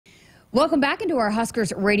Welcome back into our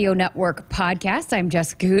Huskers Radio Network podcast. I'm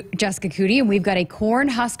Jessica Coody, and we've got a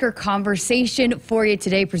Cornhusker Conversation for you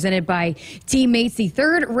today, presented by Teammates. The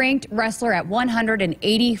third-ranked wrestler at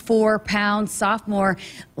 184 pounds, sophomore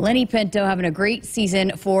Lenny Pinto, having a great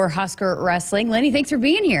season for Husker Wrestling. Lenny, thanks for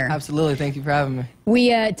being here. Absolutely. Thank you for having me.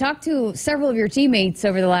 We talked to several of your teammates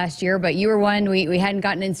over the last year, but you were one we hadn't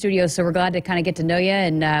gotten in studio, so we're glad to kind of get to know you,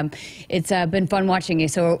 and it's been fun watching you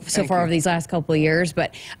so far over these last couple of years.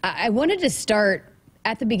 But I wanted to start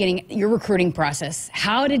at the beginning, your recruiting process.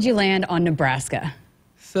 How did you land on Nebraska?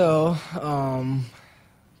 So,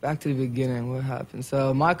 back to the beginning, what happened?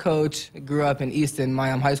 So my coach grew up in Easton,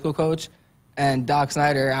 my high school coach, and Doc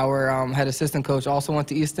Snyder, our head assistant coach, also went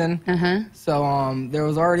to Easton. So there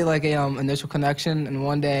was already like a initial connection, and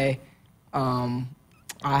one day I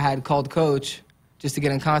had called coach just to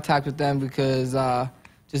get in contact with them because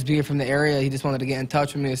just being from the area, he just wanted to get in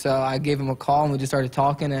touch with me. So I gave him a call, and we just started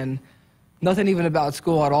talking, and nothing even about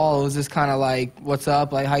school at all. It was just kind of like, what's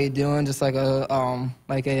up, like how you doing, just like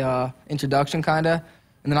a introduction kind of.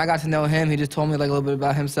 And then I got to know him. He just told me like a little bit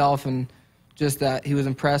about himself, and just that he was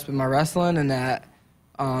impressed with my wrestling, and that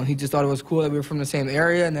he just thought it was cool that we were from the same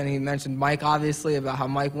area. And then he mentioned Mike, obviously, about how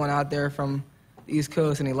Mike went out there from the East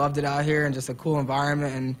Coast, and he loved it out here, and just a cool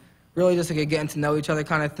environment, and really just like a getting to know each other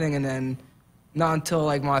kind of thing. And then not until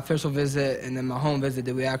like my official visit and then my home visit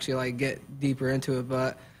did we actually like get deeper into it.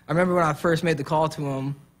 But I remember when I first made the call to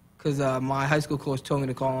him, because my high school coach told me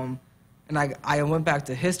to call him, and I went back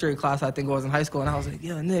to history class, I think it was in high school, and I was like,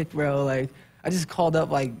 yo, Nick, bro, like I just called up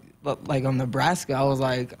like Nebraska. I was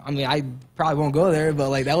like, I mean, I probably won't go there, but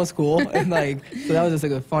like that was cool. And like, so that was just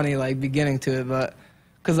like a funny like beginning to it. But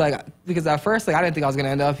because at first like I didn't think I was gonna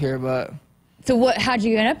end up here. But so how'd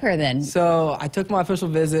you end up here then? So I took my official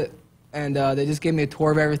visit, and they just gave me a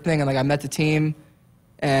tour of everything, and like I met the team,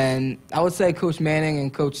 and I would say Coach Manning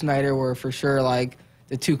and Coach Snyder were for sure like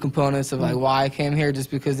the two components of like why I came here,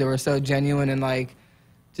 just because they were so genuine and like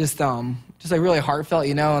just like really heartfelt,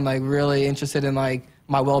 you know, and like really interested in like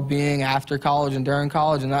my well-being after college and during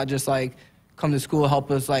college, and not just like come to school,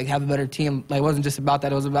 help us like have a better team. Like it wasn't just about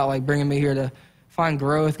that. It was about like bringing me here to find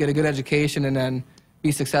growth, get a good education, and then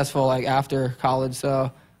be successful like after college.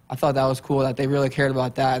 So I thought that was cool that they really cared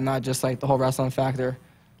about that and not just like the whole wrestling factor.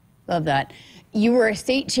 Love that. You were a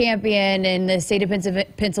state champion in the state of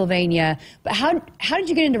Pennsylvania, but how did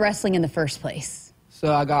you get into wrestling in the first place?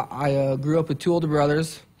 So I grew up with two older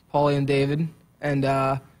brothers, Paulie and David,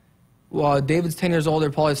 and well, David's 10 years older,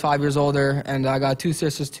 Paulie's 5 years older, and I got two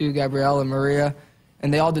sisters too, Gabrielle and Maria,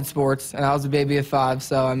 and they all did sports, and I was a baby at 5,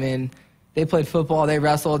 so I mean, they played football, they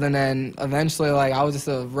wrestled, and then eventually, like, I was just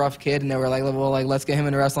a rough kid, and they were like, well, like, let's get him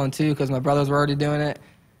into wrestling too, because my brothers were already doing it,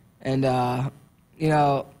 and, you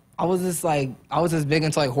know, I was just big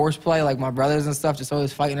into, like, horseplay, like, my brothers and stuff, just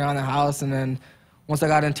always fighting around the house, and then once I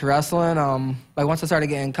got into wrestling, like, once I started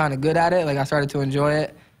getting kind of good at it, like, I started to enjoy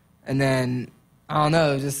it, and then I don't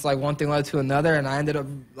know, just like one thing led to another, and I ended up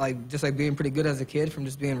like just like being pretty good as a kid from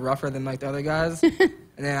just being rougher than like the other guys. And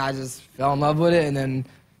then I just fell in love with it, and then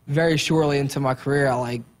very shortly into my career at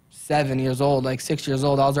like 7 years old, like 6 years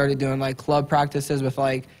old, I was already doing like club practices with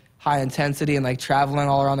like high intensity and like traveling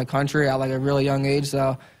all around the country at like a really young age.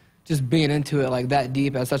 So just being into it like that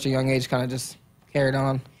deep at such a young age kind of just carried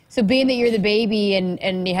on. So being that you're the baby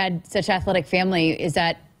and you had such athletic family,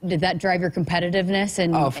 did that drive your competitiveness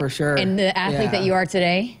and oh, for sure, and the athlete that you are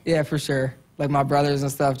today? Yeah, for sure. Like my brothers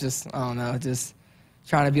and stuff, just I don't know, just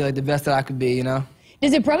trying to be like the best that I could be, you know.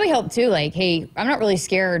 Does it probably help too? Like, hey, I'm not really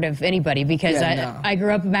scared of anybody because I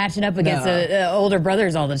grew up matching up against older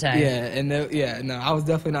brothers all the time. Yeah, and I was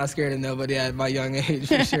definitely not scared of nobody at my young age,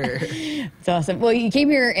 for sure. It's awesome. Well, you came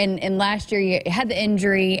here and last year you had the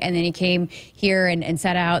injury, and then you came here and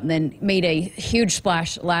sat out, and then made a huge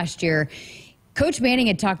splash last year. Coach Manning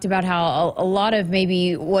had talked about how a lot of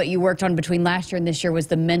maybe what you worked on between last year and this year was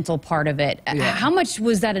the mental part of it. Yeah. How much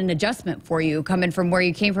was that an adjustment for you, coming from where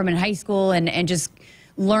you came from in high school and just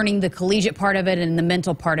learning the collegiate part of it and the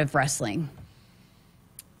mental part of wrestling?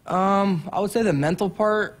 I would say the mental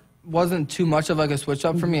part wasn't too much of like a switch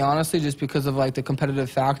up for me, honestly, just because of like the competitive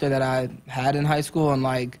factor that I had in high school, and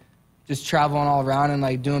like just traveling all around and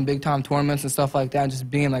like doing big time tournaments and stuff like that, and just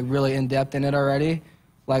being like really in depth in it already.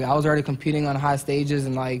 Like, I was already competing on high stages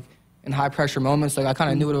and, like, in high-pressure moments. Like, I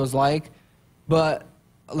kind of knew what it was like. But,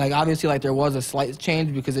 like, obviously, like, there was a slight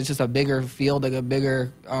change because it's just a bigger field, like, a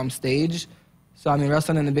bigger stage. So, I mean,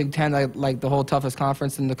 wrestling in the Big Ten, like the whole toughest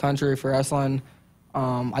conference in the country for wrestling,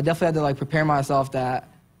 I definitely had to, like, prepare myself that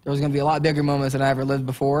there was going to be a lot bigger moments than I ever lived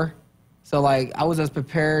before. So, like, I was as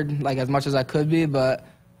prepared, like, as much as I could be. But,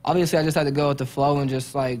 obviously, I just had to go with the flow and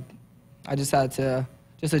just, like, I just had to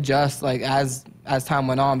just adjust like as time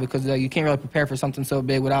went on, because you can't really prepare for something so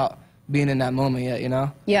big without being in that moment yet, you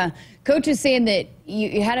know? Yeah. Coach is saying that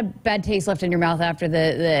you had a bad taste left in your mouth after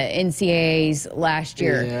the NCAAs last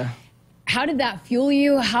year. Yeah. How did that fuel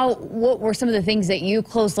you? What were some of the things that you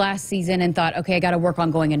closed last season and thought, okay, I got to work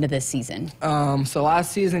on going into this season? So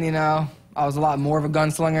last season, you know, I was a lot more of a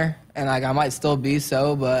gunslinger, and like I might still be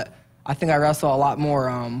so, but I think I wrestle a lot more,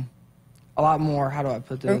 how do I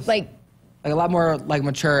put this? Like a lot more like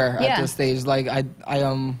mature at this stage. Like I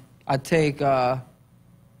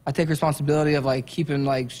take responsibility of like keeping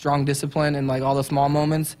like strong discipline in like all the small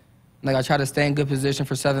moments. Like I try to stay in good position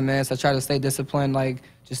for 7 minutes. I try to stay disciplined, like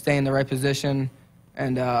just stay in the right position.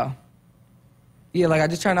 And yeah, like I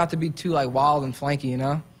just try not to be too like wild and flanky, you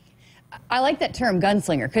know? I like that term,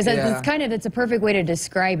 gunslinger, because it's a perfect way to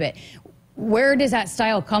describe it. Where does that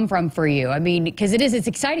style come from for you? I mean, because it's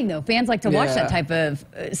exciting though. Fans like to watch that type of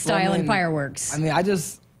style and fireworks. I mean,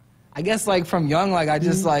 I guess like from young, like I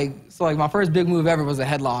just like my first big move ever was a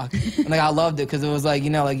headlock, and like I loved it because it was like, you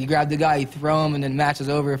know, like you grab the guy, you throw him, and then match is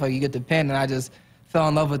over if like you get the pin. And I just fell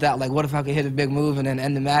in love with that. Like, what if I could hit a big move and then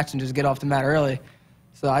end the match and just get off the mat early?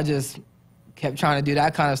 So I just kept trying to do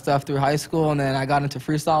that kind of stuff through high school, and then I got into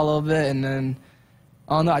freestyle a little bit, and then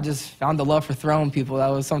I don't know, I just found the love for throwing people. That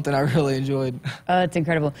was something I really enjoyed. Oh, that's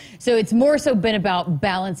incredible. So it's more so been about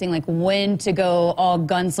balancing, like when to go all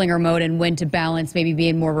gunslinger mode and when to balance maybe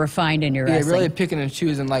being more refined in your wrestling. Yeah, really picking and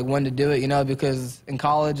choosing like when to do it, you know, because in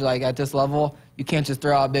college, like at this level, you can't just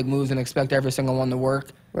throw out big moves and expect every single one to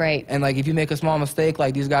work. Right. And like if you make a small mistake,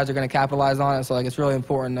 like these guys are going to capitalize on it. So like it's really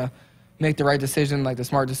important to make the right decision, like the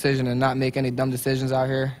smart decision, and not make any dumb decisions out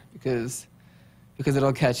here because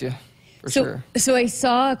it'll catch you. So I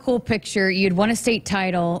saw a cool picture. You'd won a state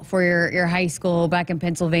title for your high school back in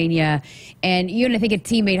Pennsylvania, and you and I think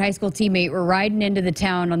a high school teammate, were riding into the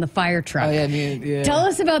town on the fire truck. Oh, yeah. Tell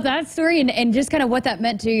us about that story and just kind of what that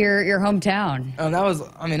meant to your hometown.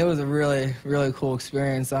 It was a really, really cool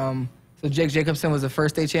experience. So Jake Jacobson was the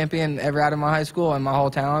first state champion ever out of my high school and my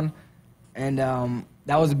whole town, and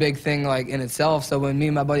that was a big thing like in itself. So when me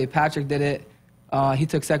and my buddy Patrick did it, he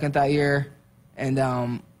took second that year,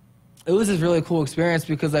 and it was this really cool experience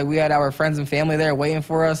because like we had our friends and family there waiting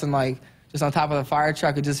for us, and like just on top of the fire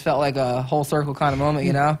truck, it just felt like a whole circle kind of moment,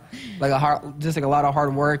 you know, like just like a lot of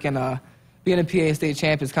hard work. And being a PA state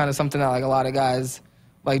champ is kind of something that like a lot of guys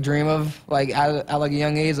like dream of, like at like a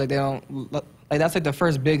young age. Like they don't like that's like the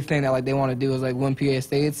first big thing that like they want to do is like win PA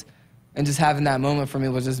states, and just having that moment for me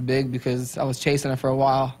was just big because I was chasing it for a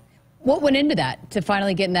while. What went into that to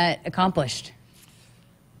finally getting that accomplished?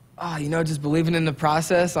 You know, just believing in the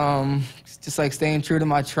process, just like staying true to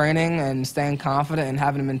my training and staying confident and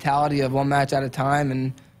having a mentality of one match at a time,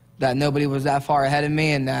 and that nobody was that far ahead of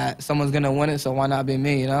me and that someone's going to win it, so why not be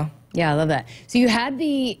me, you know? Yeah, I love that. So you had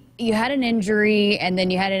an injury, and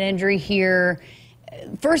then you had an injury here.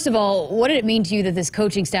 First of all, what did it mean to you that this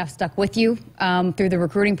coaching staff stuck with you through the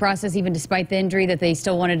recruiting process, even despite the injury, that they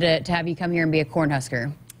still wanted to have you come here and be a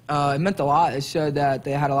Cornhusker? It meant a lot. It showed that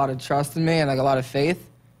they had a lot of trust in me and like a lot of faith.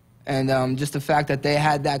 And just the fact that they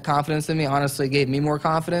had that confidence in me honestly gave me more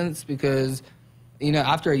confidence because, you know,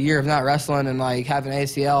 after a year of not wrestling and like having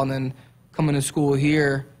ACL and then coming to school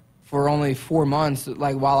here for only 4 months,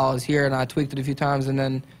 like while I was here, and I tweaked it a few times, and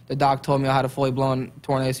then the doc told me I had a fully blown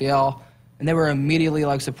torn ACL, and they were immediately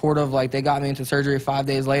like supportive. Like they got me into surgery 5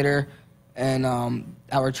 days later, and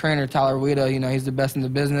our trainer Tyler Wida, you know, he's the best in the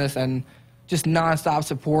business, and just nonstop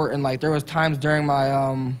support. And like there was times during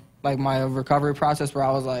my my recovery process where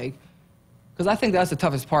I was like, because I think that's the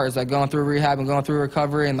toughest part is like going through rehab and going through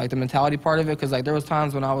recovery and like the mentality part of it. Because like there was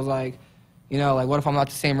times when I was like, you know, like what if I'm not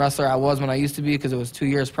the same wrestler I was when I used to be because it was 2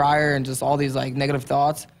 years prior, and just all these like negative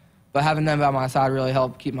thoughts. But having them by my side really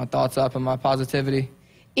helped keep my thoughts up and my positivity.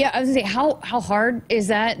 Yeah, I was gonna say, how hard is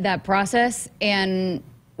that process, and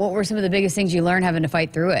what were some of the biggest things you learned having to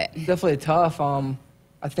fight through it? Definitely tough.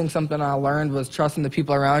 I think something I learned was trusting the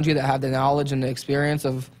people around you that have the knowledge and the experience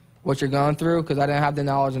of what you're going through, because I didn't have the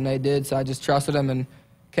knowledge and they did, so I just trusted them and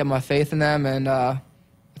kept my faith in them. And I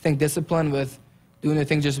think discipline with doing the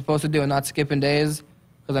things you're supposed to do and not skipping days,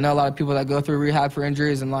 because I know a lot of people that go through rehab for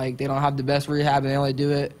injuries and like they don't have the best rehab and they only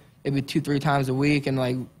do it maybe 2-3 times a week, and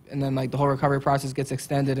then like the whole recovery process gets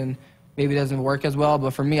extended and maybe it doesn't work as well.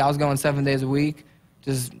 But for me, I was going 7 days a week,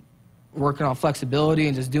 just working on flexibility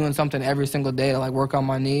and just doing something every single day to like work on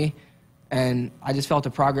my knee. And I just felt the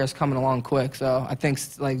progress coming along quick. So I think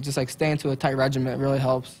like just like staying to a tight regimen really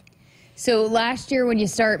helps. So last year when you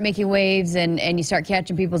start making waves and you start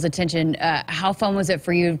catching people's attention, how fun was it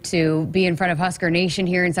for you to be in front of Husker Nation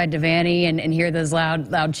here inside Devaney and hear those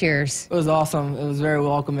loud cheers? It was awesome. It was very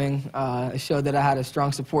welcoming. It showed that I had a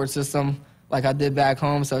strong support system like I did back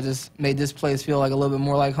home, so it just made this place feel like a little bit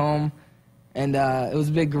more like home. And it was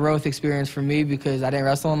a big growth experience for me because I didn't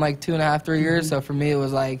wrestle in like 2.5, 3 years. So for me, it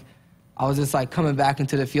was like I was just like coming back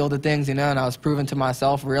into the field of things, you know, and I was proving to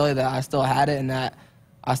myself really that I still had it and that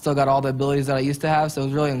I still got all the abilities that I used to have. So it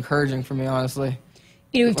was really encouraging for me, honestly.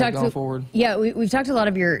 You know, we've like talked going forward. Yeah, we've talked to a lot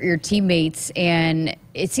of your teammates, and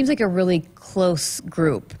it seems like a really close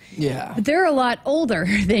group. Yeah. But they're a lot older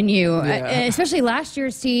than you, Yeah. especially last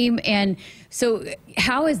year's team. And so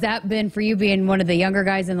how has that been for you being one of the younger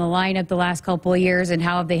guys in the lineup the last couple of years, and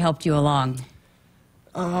how have they helped you along?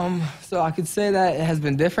 So I could say that it has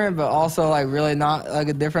been different, but also like really not like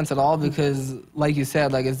a difference at all because like you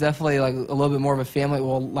said, like it's definitely like a little bit more of a family,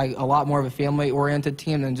 well, like a lot more of a family-oriented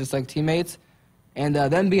team than just like teammates. And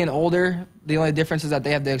them being older, the only difference is that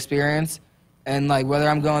they have the experience. And like whether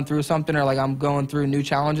I'm going through something or like I'm going through new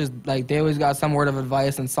challenges, like they always got some word of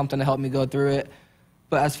advice and something to help me go through it.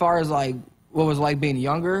 But as far as like what was like being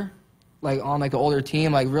younger, like on like an older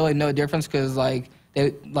team, like really no difference because like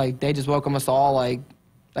they just welcome us all like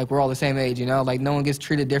we're all the same age, you know? Like no one gets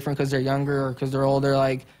treated different because they're younger or because they're older.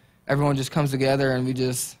 Like everyone just comes together and we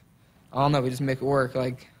just, I don't know, we just make it work.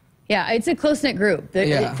 Like. Yeah, it's a close-knit group,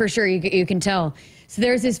 Yeah. for sure, you can tell. So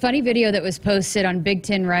there's this funny video that was posted on Big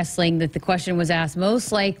Ten Wrestling that the question was asked,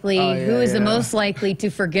 most likely, who is the most likely to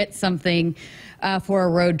forget something for a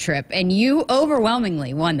road trip? And you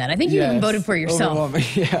overwhelmingly won that. I think you even voted for yourself. Overwhelming,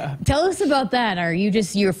 yeah. Tell us about that. Are you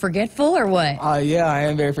just, you're forgetful or what? Yeah, I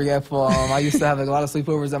am very forgetful. I used to have like a lot of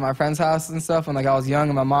sleepovers at my friend's house and stuff when like I was young,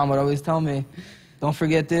 and my mom would always tell me, don't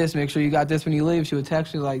forget this, make sure you got this when you leave. She would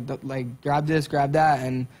text me like grab this, grab that,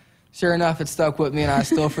 and sure enough, it stuck with me, and I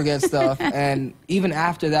still forget stuff. And even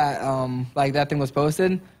after that, like that thing was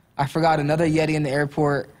posted, I forgot another Yeti in the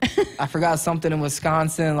airport. I forgot something in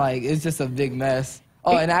Wisconsin. Like, it's just a big mess.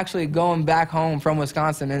 Oh, and actually going back home from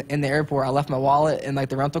Wisconsin in the airport, I left my wallet in like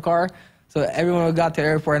the rental car. So everyone got to the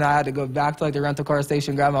airport, and I had to go back to like the rental car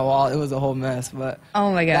station, grab my wallet. It was a whole mess. But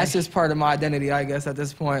oh my gosh, that's just part of my identity, I guess, at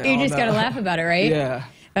this point. You just got to laugh about it, right? Yeah.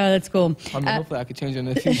 Oh, that's cool. I mean, hopefully I could change it in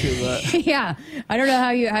the future, but yeah, I don't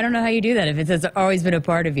know how you do that if it's always been a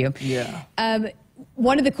part of you. Yeah.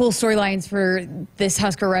 One of the cool storylines for this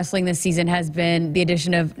Husker Wrestling this season has been the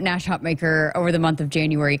addition of Nash Hutmacher over the month of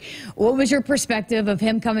January. What was your perspective of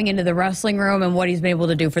him coming into the wrestling room and what he's been able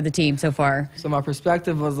to do for the team so far? So my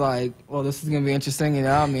perspective was like, well, this is going to be interesting, you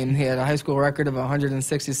know? I mean, he had a high school record of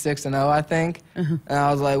 166-0, I think. And I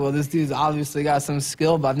was like, well, this dude's obviously got some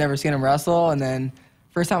skill, but I've never seen him wrestle. And then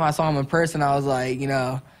first time I saw him in person, I was like, you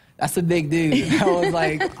know, that's a big dude. I was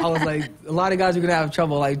like, a lot of guys are gonna have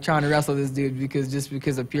trouble like trying to wrestle this dude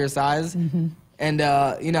because of pure size. And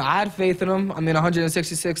you know, I had faith in him. I mean,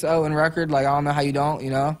 166-0 in record. Like, I don't know how you don't,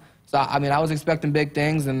 you know. So I mean, I was expecting big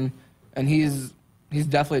things, and he's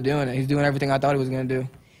definitely doing it. He's doing everything I thought he was gonna do.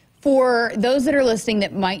 For those that are listening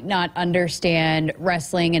that might not understand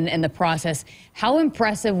wrestling and the process, how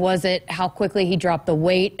impressive was it how quickly he dropped the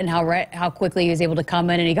weight and how quickly he was able to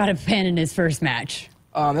come in and he got a pin in his first match?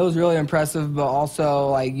 It was really impressive, but also,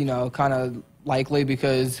 like, you know, kind of likely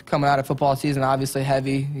because coming out of football season, obviously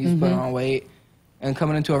heavy, he's putting on weight. And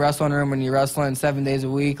coming into a wrestling room when you're wrestling 7 days a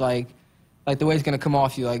week, like the weight's going to come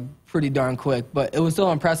off you, like, pretty darn quick. But it was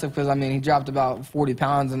still impressive because, I mean, he dropped about 40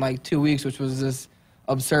 pounds in, like, 2 weeks, which was just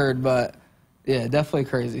absurd. But, yeah, definitely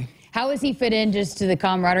crazy. How has he fit in just to the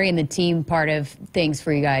camaraderie and the team part of things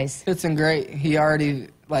for you guys? Fits in great. He already,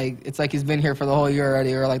 like, it's like he's been here for the whole year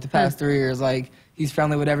already, or, like, the past 3 years. Like, he's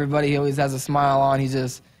friendly with everybody. He always has a smile on. He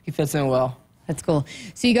fits in well. That's cool.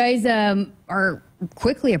 So you guys are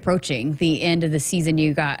quickly approaching the end of the season.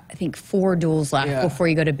 You got, I think, 4 duels left before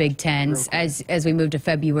you go to Big Tens as we move to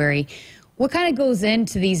February. What kind of goes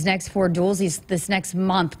into these next 4 duels this next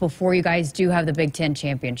month before you guys do have the Big Ten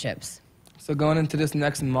championships? So going into this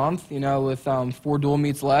next month, you know, with 4 dual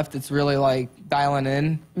meets left, it's really like dialing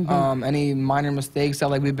in. Any minor mistakes that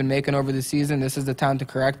like we've been making over the season, this is the time to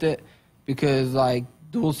correct it. Because, like,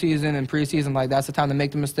 dual season and preseason, like, that's the time to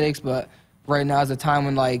make the mistakes. But right now is the time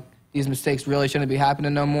when, like, these mistakes really shouldn't be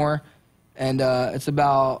happening no more. And it's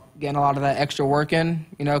about getting a lot of that extra work in,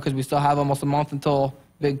 you know, because we still have almost a month until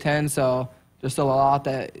Big Ten. So there's still a lot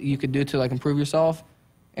that you could do to, like, improve yourself.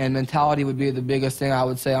 And mentality would be the biggest thing, I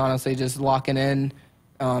would say, honestly, just locking in,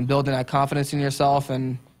 building that confidence in yourself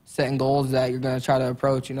and setting goals that you're going to try to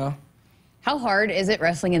approach, you know. How hard is it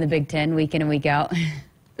wrestling in the Big Ten week in and week out?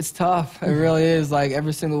 It's tough. It really is. Like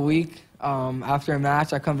every single week, after a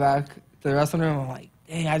match, I come back to the wrestling room. I'm like,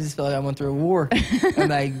 dang, I just feel like I went through a war. And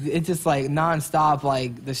like, it's just like nonstop,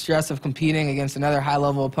 like the stress of competing against another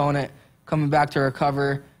high-level opponent, coming back to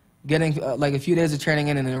recover, getting like a few days of training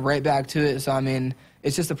in and then right back to it. So, I mean,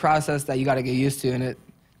 it's just a process that you got to get used to, and it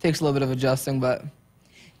takes a little bit of adjusting, but.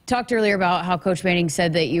 Talked earlier about how Coach Manning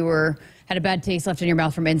said that you had a bad taste left in your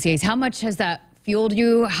mouth from NCAAs. How much has that fueled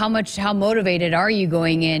you? How motivated are you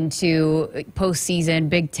going into postseason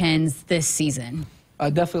Big Tens this season? I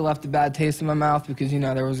definitely left a bad taste in my mouth because, you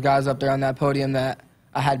know, there was guys up there on that podium that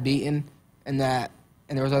I had beaten, and there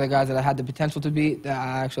was other guys that I had the potential to beat that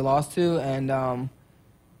I actually lost to, and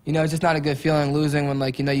you know, it's just not a good feeling losing when,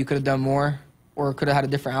 like, you know, you could have done more or could have had a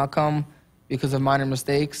different outcome because of minor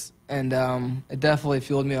mistakes. And it definitely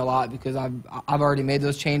fueled me a lot because I've already made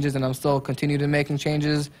those changes, and I'm still continuing to making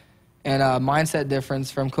changes. And mindset difference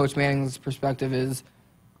from Coach Manning's perspective is,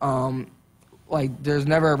 like, there's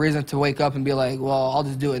never a reason to wake up and be like, well, I'll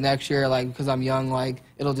just do it next year, like, because I'm young, like,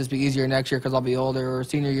 it'll just be easier next year because I'll be older, or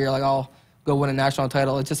senior year, like, I'll go win a national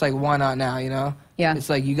title. It's just like, why not now, you know? Yeah. It's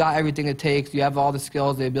like you got everything it takes. You have all the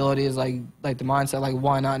skills, the abilities, like the mindset, like,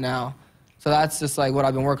 why not now? So that's just, like, what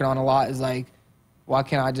I've been working on a lot is, like, why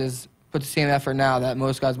can't I just put the same effort now that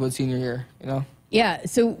most guys would senior year, you know? Yeah,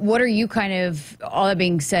 so what are you kind of, all that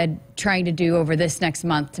being said, trying to do over this next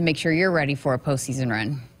month to make sure you're ready for a postseason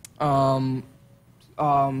run?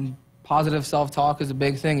 Positive self-talk is a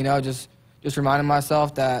big thing, you know, just reminding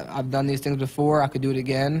myself that I've done these things before, I could do it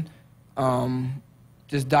again.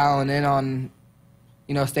 Just dialing in on,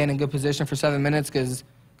 you know, staying in good position for 7 minutes, because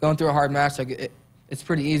going through a hard match, like, it's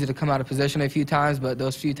pretty easy to come out of position a few times, but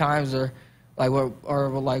those few times are like what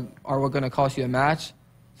going to cost you a match.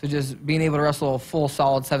 So just being able to wrestle a full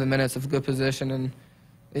solid 7 minutes of good position, and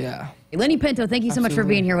yeah. Lenny Pinto, thank you so much for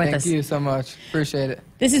being here with us. Thank you so much. Appreciate it.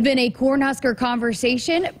 This has been a Cornhusker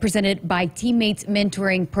Conversation presented by Teammates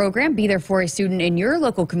Mentoring Program. Be there for a student in your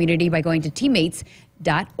local community by going to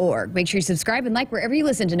teammates.org. Make sure you subscribe and like wherever you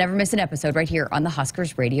listen to never miss an episode right here on the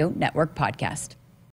Huskers Radio Network podcast.